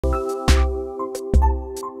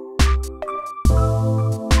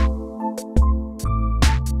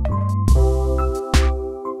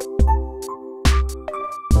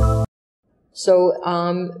So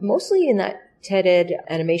mostly in that TED Ed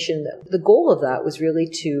animation, the goal of that was really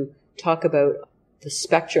to talk about the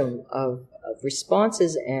spectrum of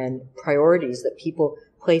responses and priorities that people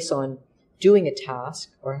place on doing a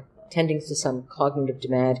task or tending to some cognitive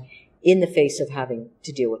demand in the face of having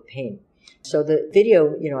to deal with pain. So the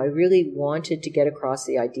video, I really wanted to get across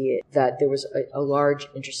the idea that there was a large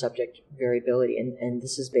intersubject variability, and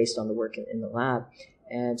this is based on the work in the lab.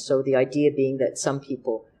 And so the idea being that some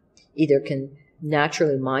people either can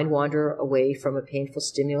naturally mind wander away from a painful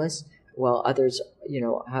stimulus, while others,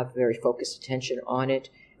 have very focused attention on it,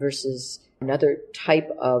 versus another type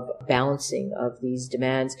of balancing of these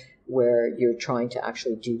demands where you're trying to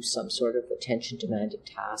actually do some sort of attention demanding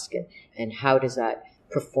task, and how does that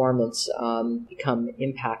performance become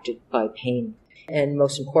impacted by pain. And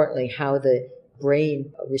most importantly, how the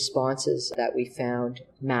brain responses that we found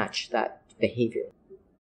match that behavior.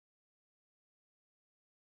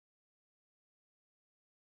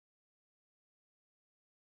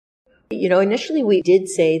 Initially we did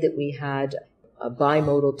say that we had a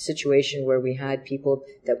bimodal situation where we had people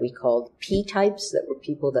that we called P types, that were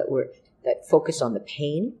people that focus on the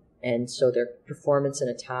pain, and so their performance in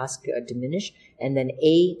a task diminished, and then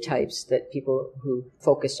A types, that people who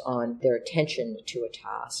focus on their attention to a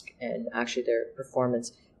task, and actually their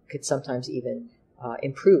performance could sometimes even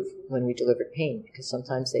improve when we delivered pain, because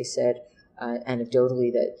sometimes they said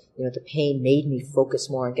anecdotally that the pain made me focus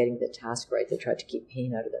more on getting the task right. They tried to keep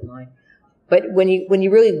pain out of their mind. But when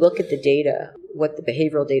you really look at the data, what the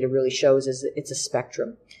behavioral data really shows is that it's a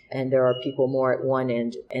spectrum, and there are people more at one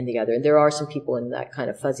end and the other. And there are some people in that kind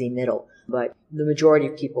of fuzzy middle, but the majority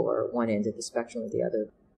of people are at one end of the spectrum or the other.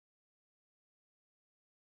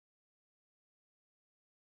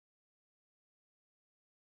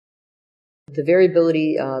 The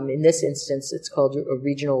variability, in this instance, it's called a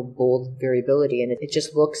regional bold variability, and it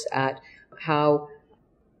just looks at how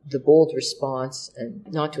the bold response, and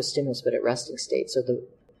not to a stimulus, but at resting state. So the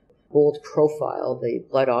bold profile, the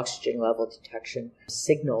blood oxygen level detection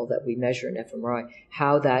signal that we measure in fMRI,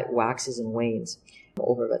 how that waxes and wanes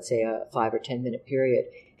over, let's say, a 5 or 10 minute period.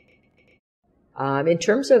 In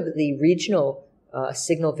terms of the regional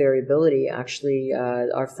signal variability, actually,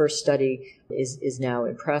 our first study is now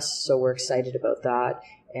in press, so we're excited about that.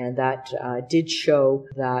 And that did show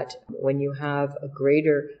that when you have a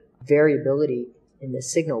greater variability in the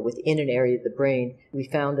signal within an area of the brain, we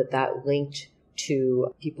found that linked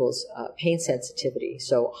to people's pain sensitivity.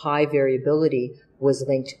 So high variability was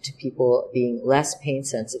linked to people being less pain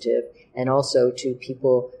sensitive, and also to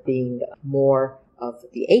people being more of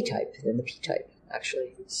the A type than the P type,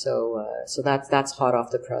 actually. So that's hot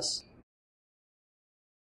off the press.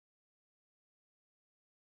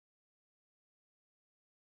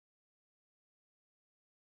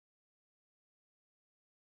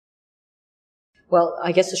 Well,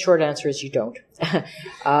 I guess the short answer is you don't.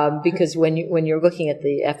 Because when you're looking at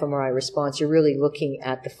the fMRI response, you're really looking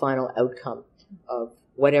at the final outcome of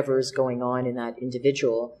whatever is going on in that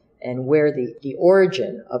individual, and where the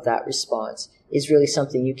origin of that response is really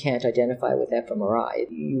something you can't identify with fMRI.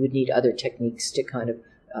 You would need other techniques to kind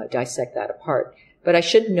of dissect that apart. But I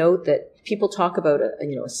should note that people talk about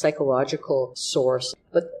a psychological source,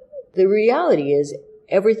 but the reality is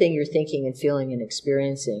everything you're thinking and feeling and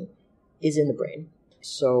experiencing is in the brain.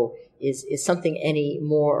 So is something any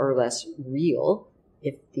more or less real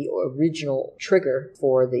if the original trigger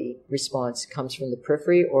for the response comes from the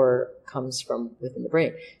periphery or comes from within the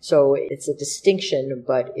brain? So it's a distinction,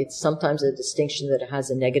 but it's sometimes a distinction that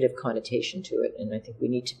has a negative connotation to it, and I think we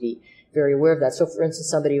need to be very aware of that. So for instance,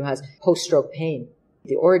 somebody who has post-stroke pain,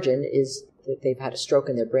 the origin is that they've had a stroke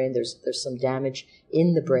in their brain, there's some damage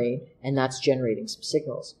in the brain, and that's generating some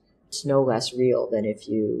signals. It's no less real than if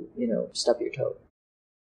you stub your toe.